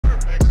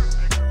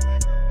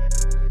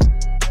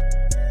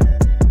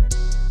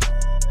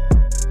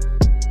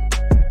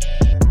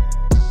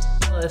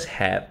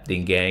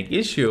happening, gang?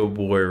 It's your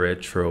boy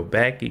Retro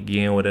back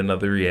again with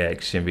another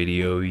reaction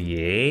video.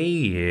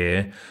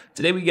 Yeah.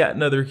 Today we got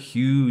another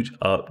huge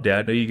update.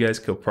 I know you guys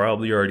could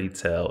probably already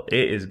tell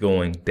it is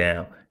going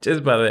down.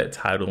 Just by that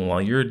title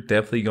alone, you're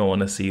definitely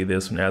going to see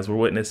this one as we're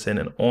witnessing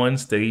an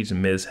on-stage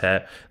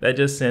mishap that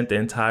just sent the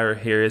entire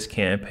Harris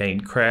campaign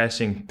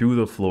crashing through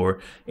the floor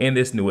in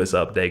this newest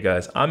update,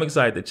 guys. I'm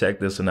excited to check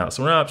this one out.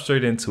 So we're not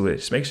straight into it.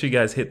 Just make sure you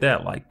guys hit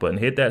that like button,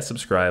 hit that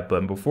subscribe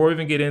button. Before we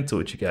even get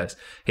into it, you guys,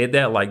 hit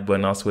that like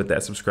button, also hit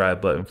that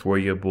subscribe button for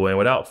your boy. And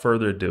without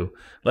further ado,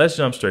 let's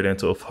jump straight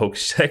into it,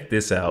 folks. Check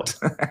this out.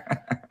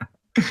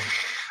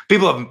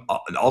 People have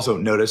also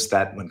noticed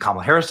that when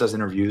Kamala Harris does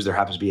interviews, there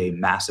happens to be a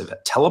massive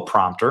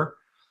teleprompter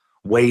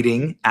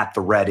waiting at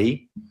the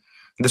ready.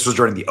 This was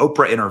during the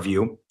Oprah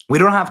interview. We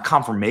don't have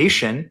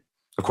confirmation.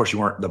 Of course,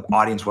 the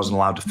audience wasn't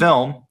allowed to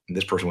film.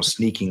 This person was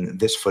sneaking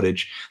this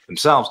footage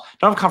themselves.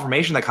 Don't have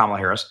confirmation that Kamala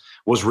Harris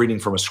was reading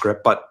from a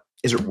script, but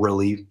is it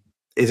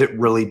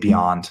really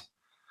beyond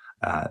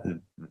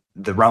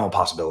the realm of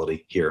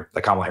possibility here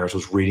that Kamala Harris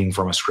was reading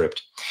from a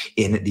script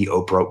in the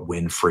Oprah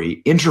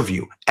Winfrey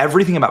interview?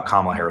 Everything about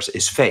Kamala Harris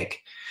is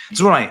fake. This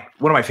is one of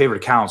my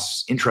favorite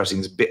accounts. Interesting.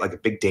 He's like a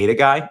big data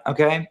guy,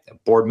 okay? A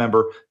board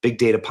member, big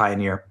data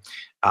pioneer,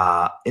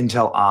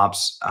 Intel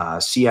ops,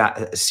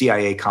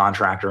 CIA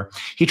contractor.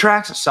 He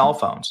tracks cell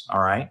phones,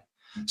 all right?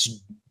 So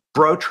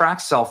bro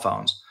tracks cell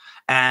phones,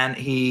 and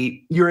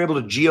you're able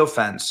to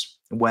geofence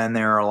when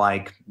there are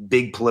like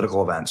big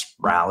political events,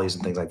 rallies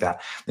and things like that.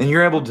 And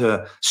you're able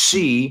to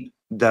see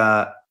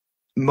the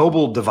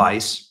mobile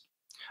device,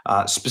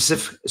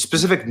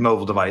 specific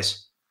mobile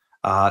device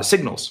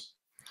signals.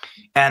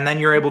 And then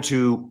you're able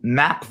to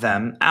map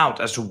them out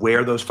as to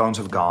where those phones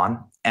have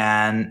gone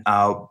and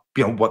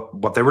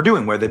what they were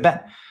doing, where they've been.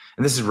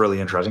 And this is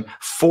really interesting.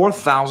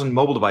 4,000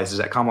 mobile devices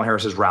at Kamala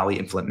Harris's rally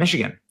in Flint,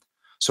 Michigan.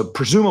 So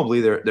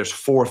presumably there's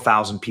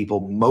 4,000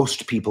 people.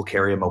 Most people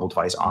carry a mobile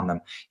device on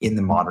them in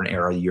the modern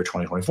era, the year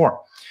 2024.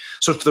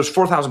 So if there's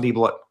 4,000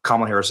 people at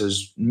Kamala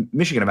Harris's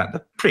Michigan event,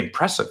 that's pretty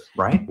impressive,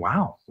 right?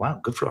 Wow,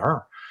 good for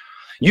her.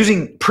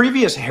 Using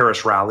previous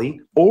Harris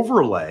rally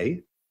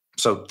overlay,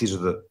 so these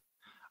are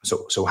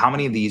so how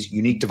many of these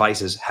unique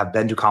devices have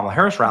been to Kamala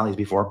Harris rallies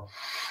before?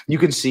 You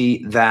can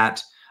see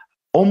that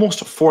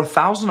almost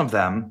 4,000 of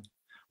them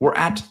were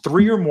at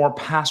 3 or more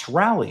past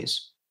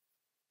rallies.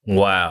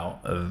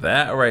 Wow,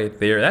 that right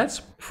there,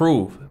 that's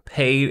proof.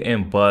 Paid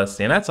and bust.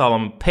 And that's all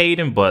I'm paid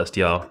and bust,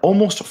 y'all.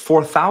 Almost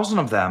 4,000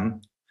 of them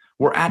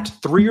were at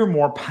 3 or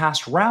more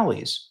past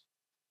rallies.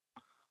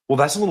 Well,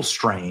 that's a little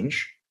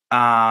strange.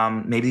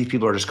 Maybe these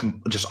people are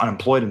just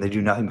unemployed and they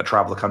do nothing but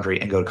travel the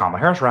country and go to Kamala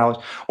Harris rallies.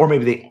 Or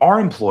maybe they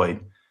are employed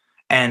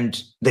and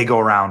they go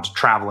around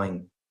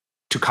traveling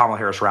to Kamala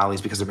Harris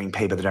rallies because they're being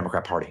paid by the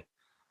Democrat Party.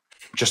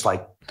 Just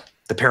like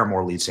the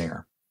Paramore lead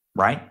singer,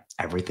 right?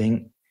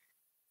 Everything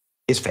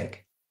is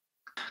fake.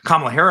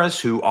 Kamala Harris,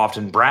 who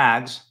often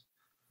brags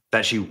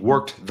that she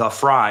worked the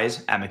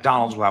fries at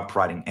McDonald's without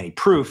providing any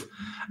proof,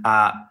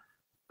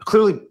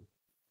 clearly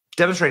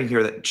demonstrating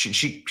here that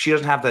she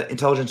doesn't have the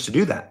intelligence to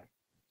do that.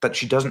 That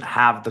she doesn't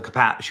have the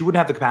capacity. She wouldn't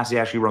have the capacity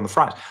to actually run the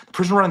fries. The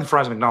person running the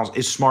fries at McDonald's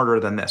is smarter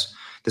than this.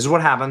 This is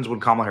what happens when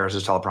Kamala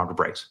Harris's teleprompter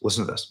breaks.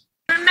 Listen to this.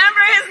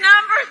 Remember his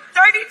number,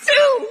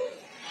 32.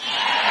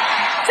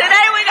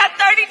 Today we got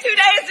 32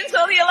 days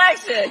until the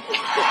election.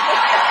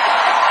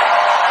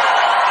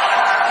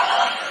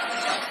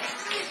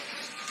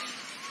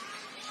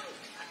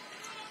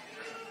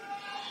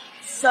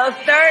 So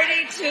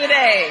 32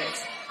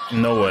 days.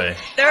 No way.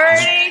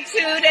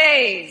 32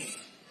 days.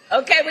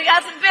 Okay, we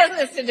got some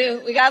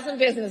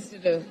business to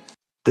do.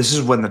 This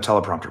is when the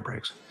teleprompter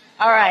breaks.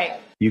 All right.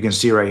 You can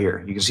see right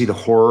here. You can see the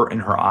horror in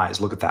her eyes.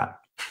 Look at that.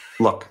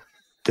 Look.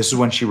 This is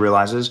when she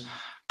realizes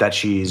that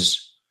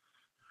she's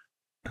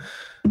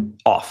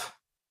off.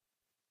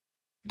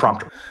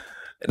 Prompter.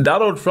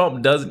 Donald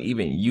Trump doesn't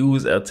even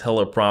use a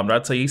teleprompter. I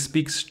tell you, he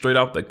speaks straight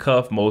off the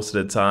cuff most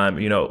of the time.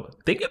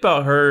 Think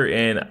about her,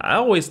 and I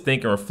always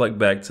think and reflect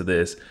back to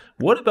this.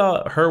 What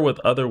about her with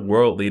other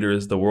world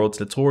leaders, the world's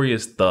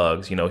notorious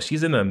thugs?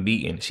 She's in a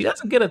meeting. She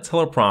doesn't get a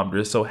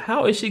teleprompter, so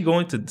how is she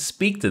going to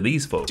speak to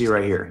these folks? See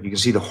right here. You can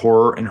see the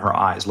horror in her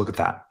eyes. Look at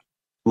that.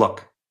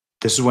 Look.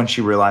 This is when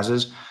she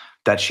realizes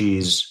that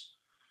she's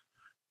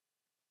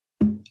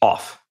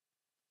off.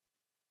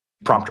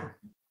 Prompter.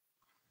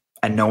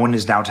 And no one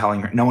is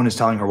telling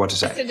her what to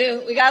say.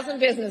 We got some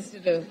business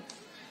to do.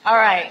 All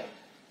right.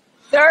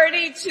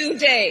 32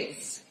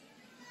 days.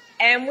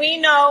 And we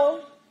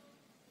know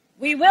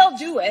we will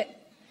do it.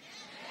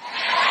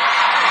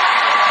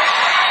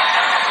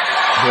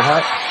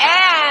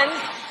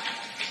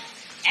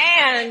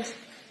 And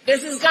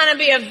this is going to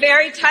be a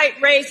very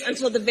tight race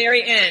until the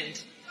very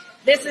end.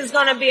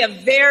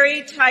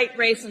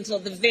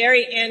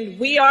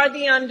 We are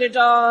the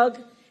underdog.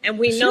 And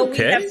we know we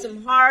have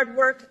some hard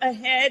work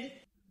ahead.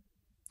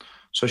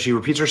 So she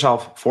repeats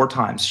herself 4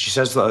 times. She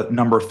says the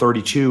number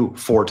 32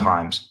 4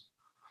 times.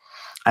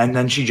 And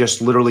then she just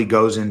literally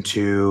goes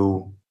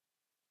into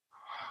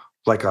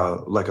like a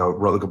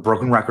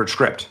broken record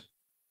script.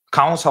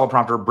 Kamala's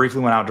teleprompter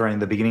briefly went out during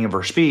the beginning of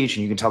her speech,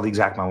 and you can tell the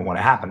exact moment when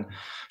it happened.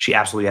 She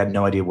absolutely had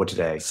no idea what to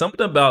say.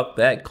 Something about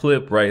that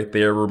clip right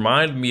there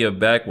reminded me of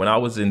back when I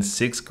was in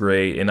 6th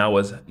grade and I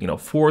was,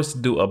 forced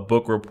to do a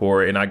book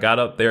report, and I got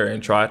up there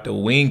and tried to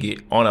wing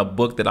it on a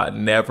book that I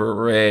never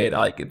read.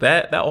 Like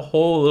that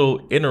whole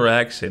little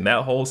interaction,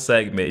 that whole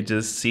segment, it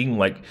just seemed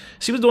like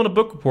she was doing a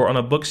book report on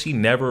a book she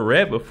never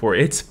read before.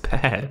 It's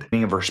bad.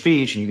 Beginning of her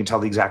speech, and you can tell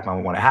the exact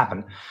moment when it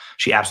happened.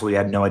 She absolutely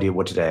had no idea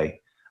what to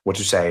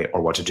say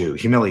or what to do.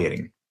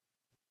 Humiliating.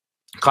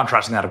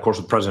 Contrasting that, of course,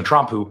 with President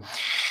Trump, who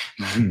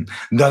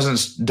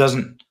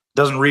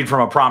doesn't read from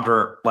a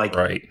prompter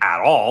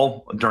at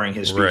all during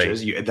his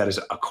speeches. That is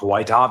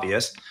quite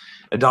obvious.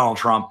 Donald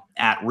Trump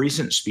at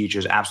recent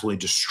speeches absolutely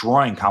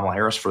destroying Kamala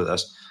Harris for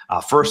this.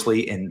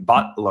 Firstly, in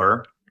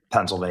Butler,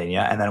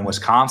 Pennsylvania, and then in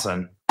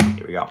Wisconsin.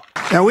 Here we go.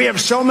 Now, we have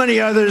so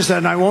many others,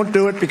 and I won't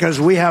do it because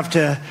we have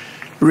to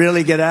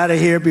really get out of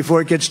here before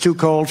it gets too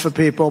cold for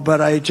people.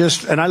 But I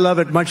love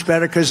it much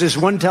better because there's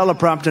one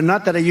teleprompter.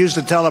 Not that I use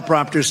the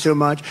teleprompters too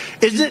much.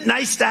 Isn't it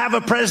nice to have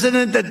a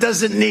president that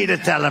doesn't need a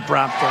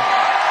teleprompter?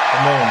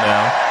 Come on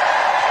now.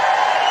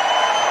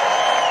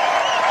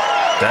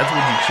 That's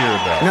what you cheer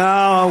about.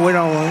 No,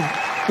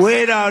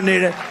 we don't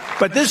need it.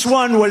 But this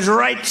one was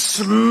right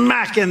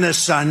smack in the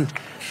sun.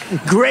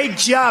 Great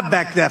job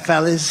back there,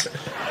 fellas.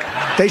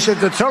 They said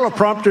the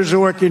teleprompters are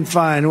working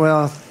fine.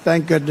 Well,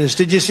 thank goodness.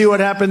 Did you see what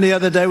happened the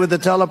other day with the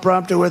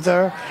teleprompter with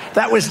her?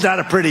 That was not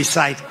a pretty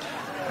sight.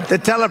 The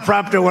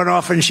teleprompter went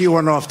off and she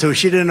went off too.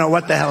 She didn't know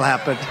what the hell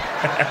happened.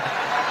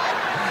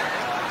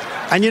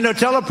 And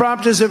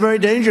teleprompters are very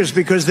dangerous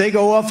because they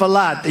go off a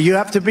lot. You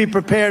have to be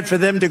prepared for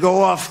them to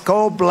go off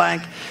cold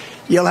blank.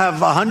 You'll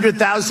have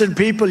 100,000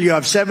 people. You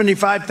have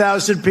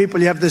 75,000 people.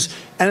 You have this.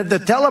 And if the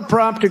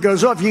teleprompter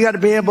goes off, you got to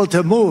be able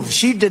to move.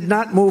 She did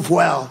not move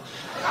well.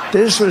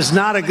 This was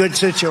not a good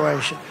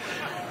situation.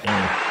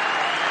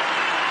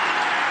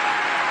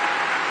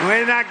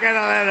 We're not going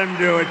to let him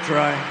do it,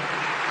 Troy.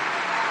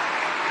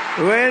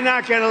 We're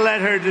not going to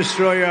let her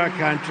destroy our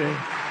country.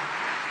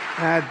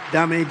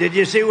 Dummy. Did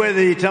you see where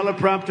the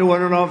teleprompter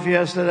went off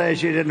yesterday?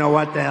 She didn't know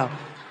what the hell.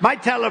 My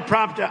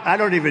teleprompter, I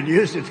don't even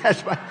use it.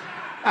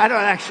 I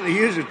don't actually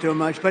use it too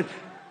much. But,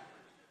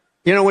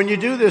 when you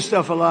do this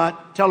stuff a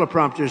lot,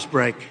 teleprompters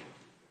break.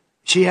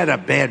 She had a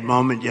bad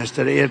moment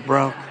yesterday. It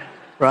broke,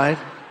 right?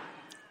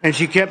 And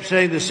she kept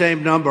saying the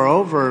same number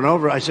over and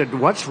over. I said,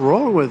 what's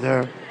wrong with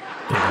her?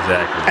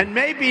 Exactly. And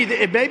maybe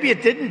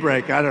it didn't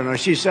break. I don't know.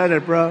 She said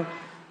it broke.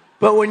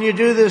 But when you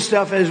do this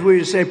stuff, as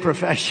we say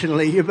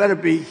professionally, you better,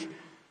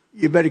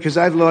 because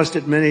I've lost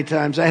it many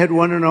times. I had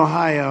one in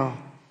Ohio.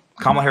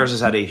 Kamala Harris has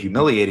had a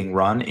humiliating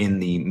run in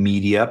the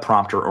media,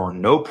 prompter or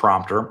no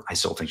prompter. I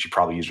still think she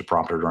probably used a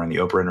prompter during the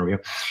Oprah interview.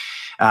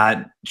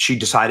 She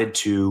decided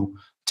to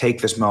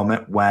take this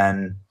moment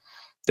when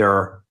there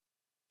are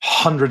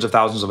hundreds of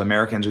thousands of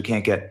Americans who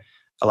can't get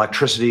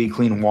electricity,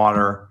 clean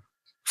water,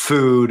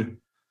 food,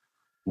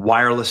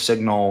 wireless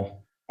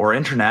signal, or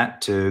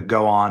internet to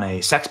go on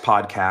a sex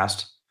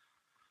podcast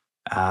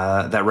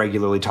that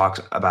regularly talks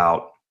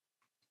about,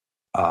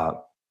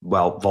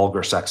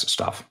 vulgar sex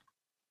stuff.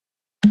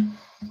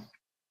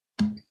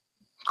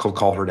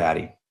 Call her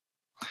daddy.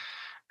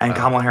 And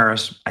Kamala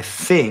Harris, I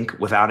think,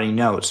 without any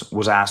notes,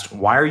 was asked,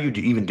 why are you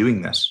even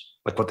doing this?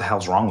 Like, what the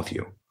hell's wrong with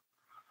you?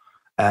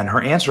 And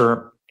her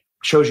answer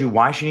shows you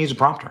why she needs a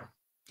prompter.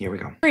 Here we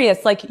go.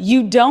 Like,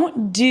 you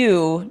don't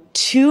do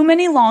too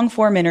many long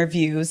form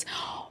interviews.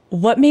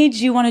 What made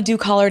you want to do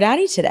Call Her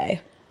Daddy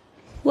today?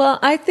 Well,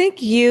 I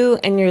think you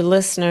and your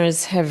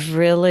listeners have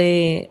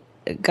really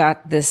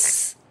got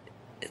this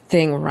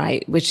thing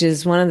right, which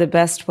is one of the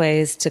best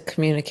ways to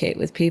communicate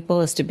with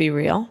people is to be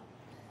real,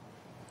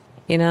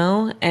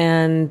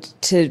 and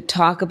to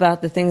talk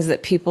about the things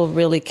that people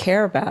really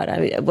care about.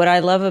 What I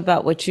love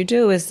about what you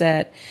do is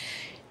that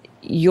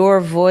your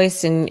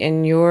voice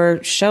in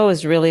your show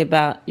is really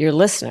about your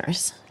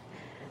listeners.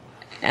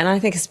 And I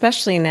think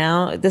especially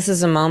now, this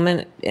is a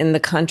moment in the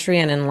country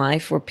and in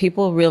life where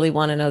people really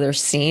want to know they're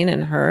seen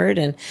and heard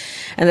and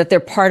that they're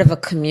part of a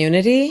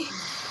community,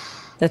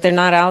 that they're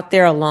not out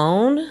there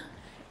alone.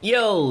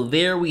 Yo,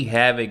 there we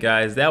have it,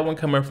 guys. That one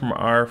coming from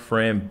our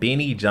friend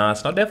Benny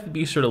Johnson. I'll definitely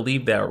be sure to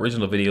leave that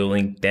original video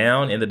link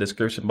down in the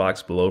description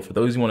box below for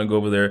those who want to go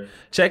over there.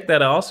 Check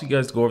that out. Also, you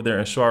guys go over there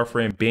and show our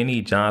friend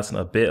Benny Johnson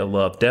a bit of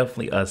love.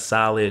 Definitely a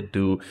solid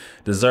dude.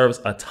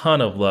 Deserves a ton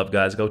of love,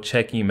 guys. Go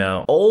check him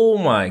out. Oh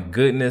my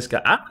goodness,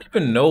 guys. I don't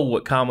even know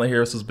what Kamala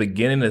Harris was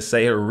beginning to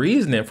say, her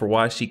reasoning for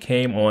why she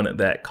came on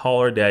that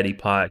Call Her Daddy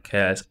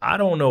podcast. I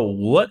don't know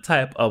what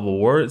type of a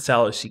word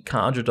salad she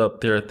conjured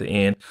up there at the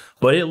end,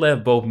 but it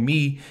left both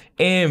me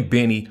and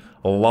Benny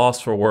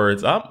lost for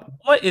words. I'm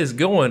What is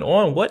going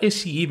on? What is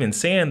she even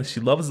saying? She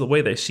loves the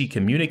way that she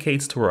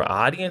communicates to her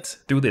audience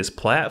through this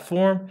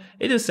platform.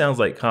 It just sounds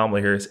like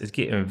Kamala Harris is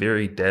getting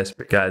very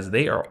desperate. Guys,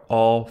 they are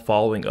all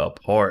falling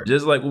apart.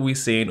 Just like what we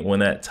seen when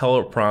that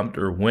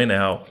teleprompter went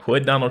out.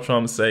 What Donald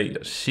Trump say?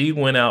 She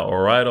went out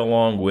right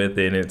along with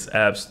it, and it's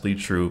absolutely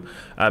true.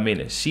 I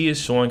mean, she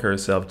is showing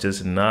herself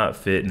just not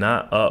fit,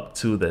 not up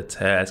to the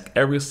task.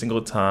 Every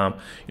single time,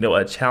 you know,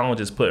 a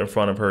challenge is put in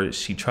front of her,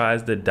 she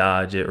tries to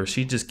dodge it, or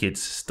she just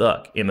gets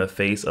stuck in the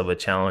face of a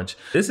challenge.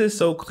 This is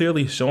so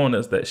clearly showing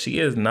us that she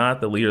is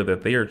not the leader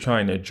that they are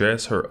trying to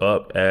dress her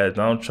up as.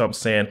 Donald Trump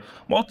saying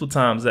multiple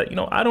times that, you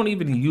know, I don't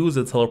even use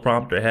a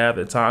teleprompter half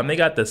the time. They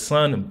got the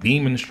sun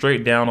beaming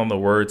straight down on the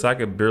words. I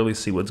could barely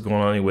see what's going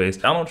on anyways.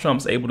 Donald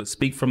Trump's able to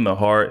speak from the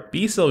heart,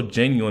 be so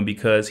genuine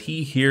because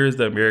he hears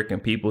the American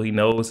people. He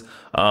knows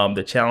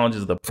the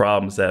challenges, the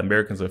problems that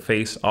Americans are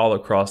faced all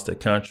across the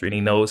country, and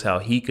he knows how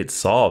he could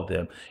solve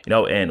them. You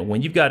know, and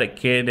when you've got a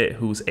candidate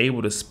who's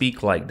able to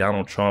speak like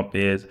Donald Trump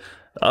is,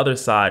 the other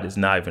side is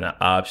not even an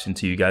option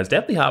to you guys.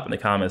 Definitely hop in the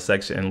comment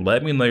section and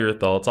let me know your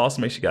thoughts.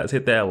 Also, make sure you guys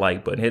hit that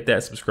like button, hit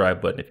that subscribe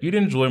button. If you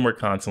did enjoy more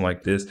content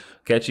like this,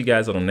 catch you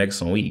guys on the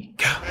next one.